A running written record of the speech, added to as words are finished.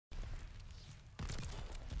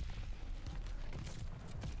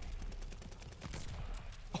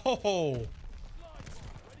Oh.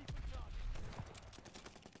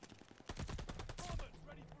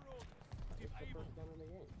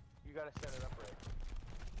 You gotta set it up right.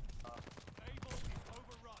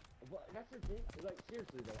 Well, that's the thing. Like,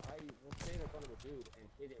 seriously though, I will stand in front of a dude and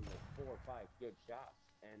hit him with 4 or 5 good shots,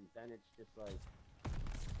 and then it's just like,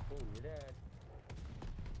 boom, you're dead.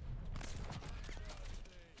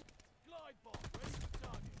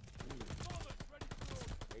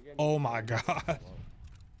 Oh my god.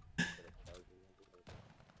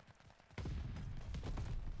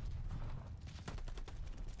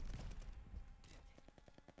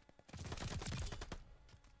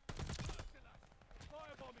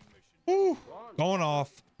 Woo, going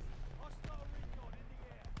off.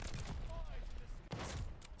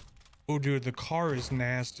 Oh, dude, the car is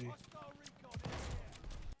nasty.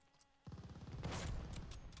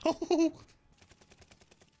 Oh.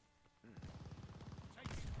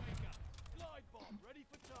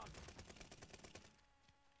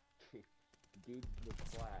 Dude was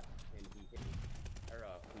flat and he hit me. Or,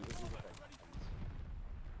 he hit me with a...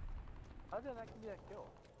 How did that give me that kill?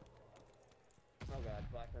 Oh god,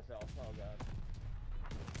 black myself. Oh god.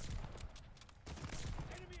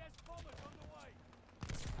 Enemy has bombers on the way.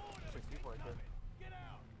 Get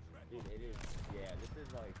out. Dude, it is. Yeah, this is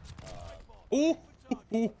like. Ooh.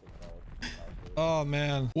 Oh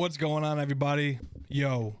man, what's going on, everybody?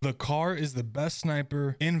 Yo, the car is the best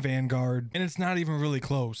sniper in Vanguard, and it's not even really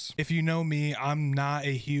close. If you know me, I'm not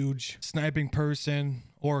a huge sniping person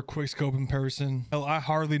or a quick scoping person. Hell, I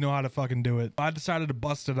hardly know how to fucking do it. I decided to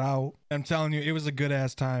bust it out. I'm telling you, it was a good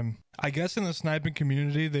ass time. I guess in the sniping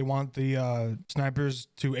community, they want the snipers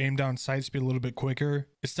to aim down sight speed a little bit quicker.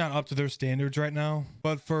 It's not up to their standards right now.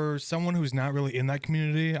 But for someone who's not really in that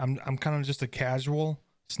community, I'm kind of just a casual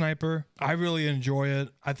sniper. I really enjoy it.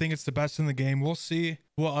 I think it's the best in the game. We'll see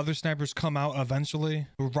what other snipers come out eventually.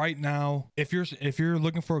 But right now, if you're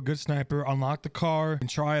looking for a good sniper, unlock the car and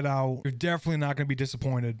try it out. You're definitely not going to be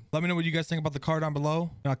disappointed. Let me know what you guys think about the car down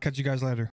below, and I'll catch you guys later.